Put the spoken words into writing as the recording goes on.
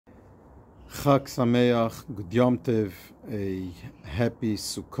Chag Sameach, Good Yom Tov, a happy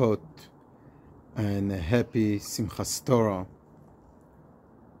Sukkot, and a happy Simchat Torah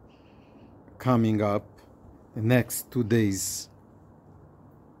coming up the next 2 days,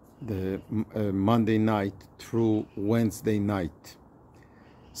 the Monday night through Wednesday night.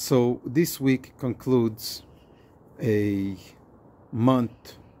 So this week concludes a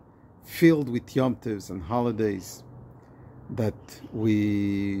month filled with Yom Tovs and holidays that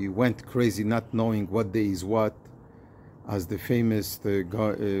we went crazy not knowing what day is what, as the famous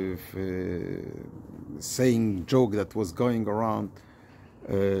saying joke that was going around,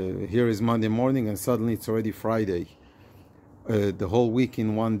 here is Monday morning and suddenly it's already Friday, the whole week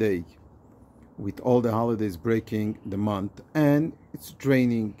in one day, with all the holidays breaking the month, and it's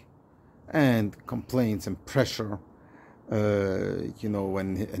draining, and complaints and pressure,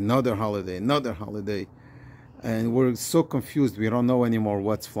 when another holiday, and we're so confused, we don't know anymore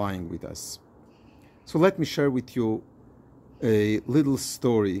what's flying with us. So let me share with you a little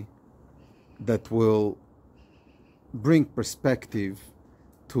story that will bring perspective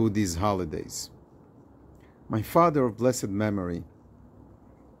to these holidays. My father of blessed memory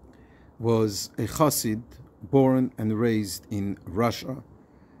was a Chassid, born and raised in Russia,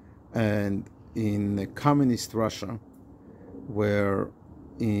 and in communist Russia, where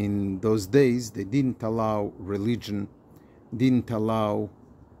in those days they didn't allow religion, didn't allow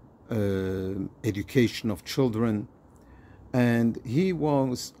education of children, and he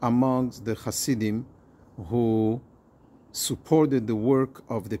was amongst the Hasidim who supported the work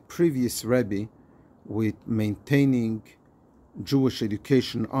of the previous Rebbe with maintaining Jewish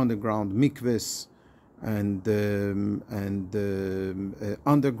education underground mikvahs and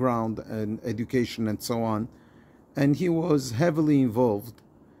underground and education and so on, and he was heavily involved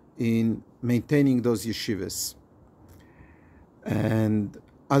in maintaining those yeshivas. And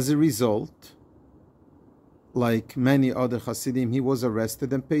as a result, like many other Hasidim, he was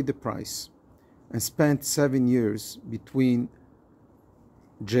arrested and paid the price, and spent 7 years between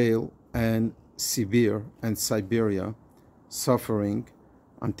jail and Siberia, suffering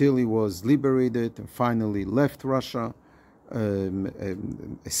until he was liberated and finally left Russia,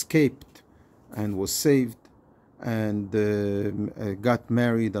 escaped and was saved, and got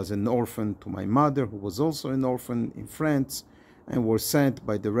married as an orphan to my mother, who was also an orphan in France, and were sent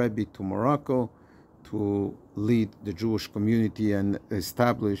by the Rebbe to Morocco to lead the Jewish community and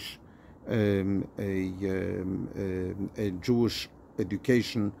establish a Jewish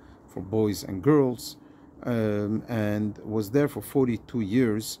education for boys and girls, and was there for 42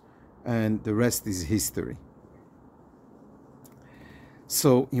 years, and the rest is history.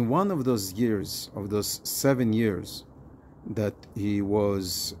 So in one of those years, of those 7 years that he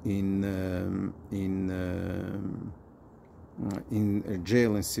was in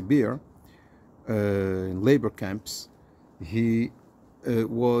jail in Siberia, in labor camps, he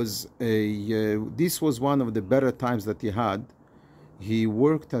this was one of the better times that he had. He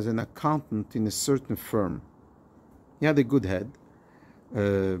worked as an accountant in a certain firm. He had a good head,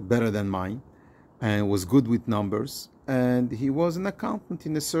 better than mine, and was good with numbers. And he was an accountant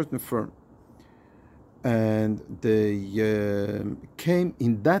in a certain firm. And they came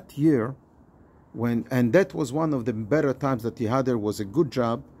in that year and that was one of the better times that he had. There was a good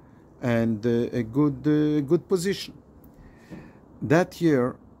job and a good position. That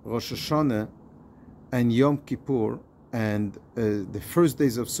year, Rosh Hashanah and Yom Kippur and the first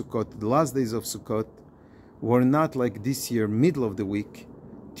days of Sukkot, the last days of Sukkot, were not like this year, middle of the week,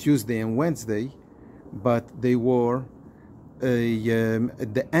 Tuesday and Wednesday, but they were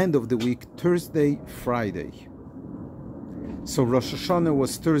at the end of the week, Thursday, Friday. So Rosh Hashanah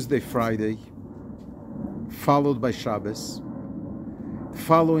was Thursday, Friday, followed by Shabbos.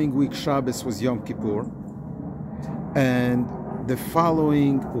 Following week, Shabbos was Yom Kippur. And the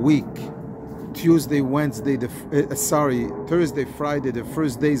following week, Thursday, Friday, the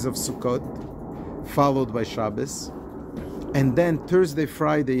first days of Sukkot, followed by Shabbos. And then Thursday,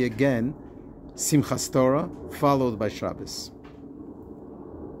 Friday again, Simchat Torah, followed by Shabbos.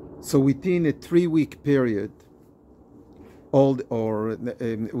 So within a 3-week period, all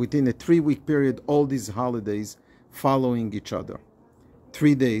these holidays following each other.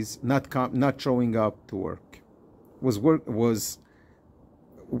 3 days not showing up to work. Was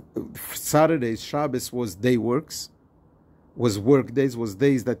Saturdays, Shabbos was day works, was work days, was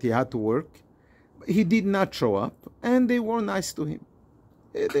days that he had to work. He did not show up, and they were nice to him.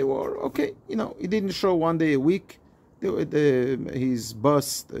 They were okay, he didn't show 1 day a week. His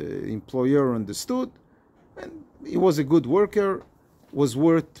boss, the employer, understood, and he was a good worker, was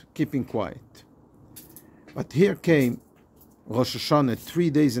worth keeping quiet. But here came Rosh Hashanah, 3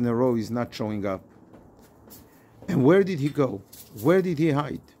 days in a row, he's not showing up. And where did he go? Where did he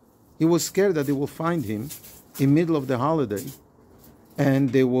hide? He was scared that they will find him in the middle of the holiday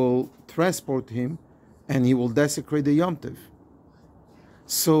and they will transport him and he will desecrate the Yom Tov.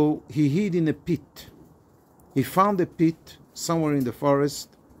 So he hid in a pit. He found a pit somewhere in the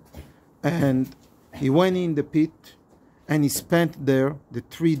forest and he went in the pit and he spent there the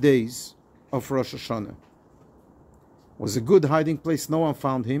 3 days of Rosh Hashanah. It was a good hiding place. No one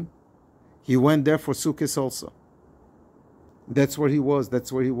found him. He went there for Sukkot also. That's where he was.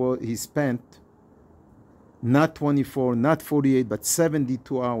 That's where he was. He spent not 24, not 48, but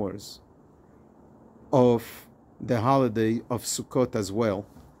 72 hours of the holiday of Sukkot as well,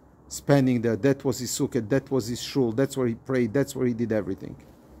 spending there. That was his Sukkot. That was his shul. That's where he prayed. That's where he did everything.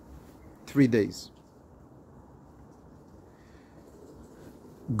 3 days.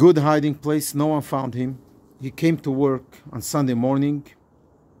 Good hiding place. No one found him. He came to work on Sunday morning.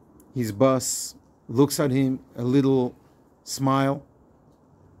 His boss looks at him, a little smile,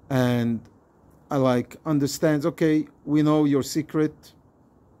 and understands, okay, we know your secret,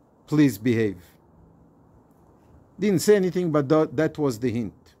 please behave. Didn't say anything, but that was the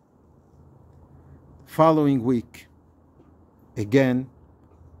hint. Following week, again,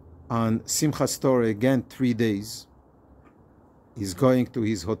 on Simchat Torah, again 3 days, he's going to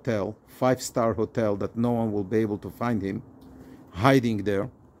his hotel, 5-star hotel that no one will be able to find him, hiding there,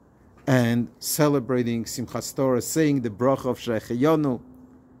 and celebrating Simchat Torah, saying the bracha of Shehecheyanu.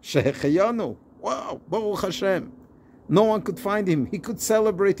 Shehecheyanu. Wow, Baruch Hashem. No one could find him. He could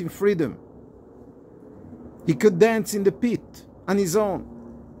celebrate in freedom. He could dance in the pit on his own.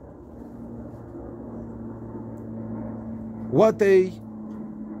 What a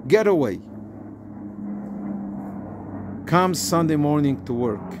getaway. Comes Sunday morning to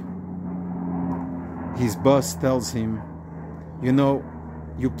work. His boss tells him, you know,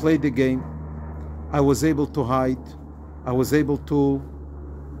 you played the game. I was able to hide. I was able to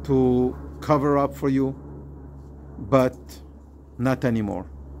cover up for you, but not anymore.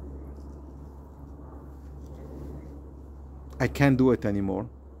 I can't do it anymore.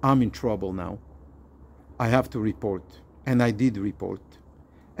 I'm in trouble now. I have to report. And I did report.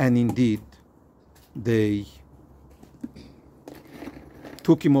 And indeed, they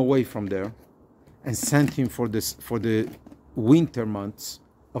took him away from there and sent him for the winter months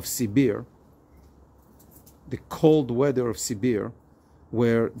of Sibir, the cold weather of Sibir,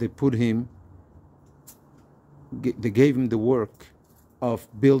 where they put him, they gave him the work of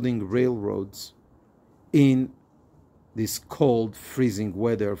building railroads in this cold, freezing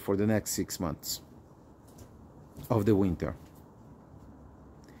weather for the next 6 months of the winter.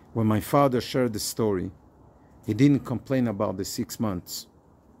 When my father shared the story, he didn't complain about the 6 months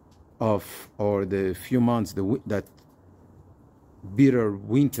or the few months, that bitter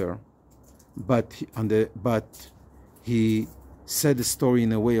winter, but he said the story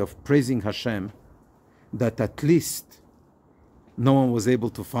in a way of praising Hashem that at least no one was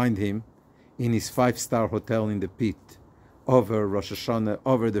able to find him in his 5-star hotel in the pit over Rosh Hashanah,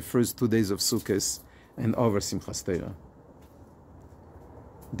 over the first 2 days of Sukkot, and over Simchat Torah.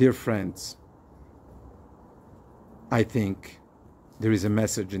 Dear friends, I think there is a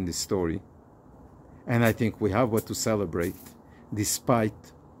message in this story, and I think we have what to celebrate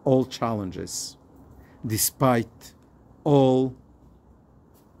despite all challenges, despite all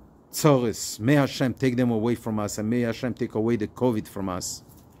tzores. May Hashem take them away from us, and may Hashem take away the COVID from us.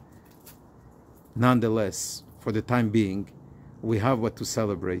 Nonetheless, for the time being, we have what to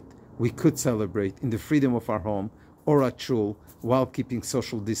celebrate. We could celebrate in the freedom of our home or at shul while keeping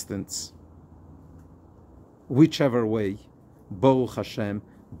social distance. Whichever way, Baruch Hashem,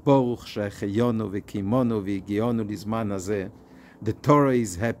 Baruch Shehecheyanu v'kimono v'higionu lizman hazeh. The Torah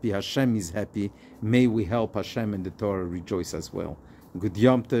is happy, Hashem is happy. May we help Hashem and the Torah rejoice as well. Good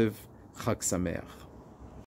Yom Tov, Chag Sameach.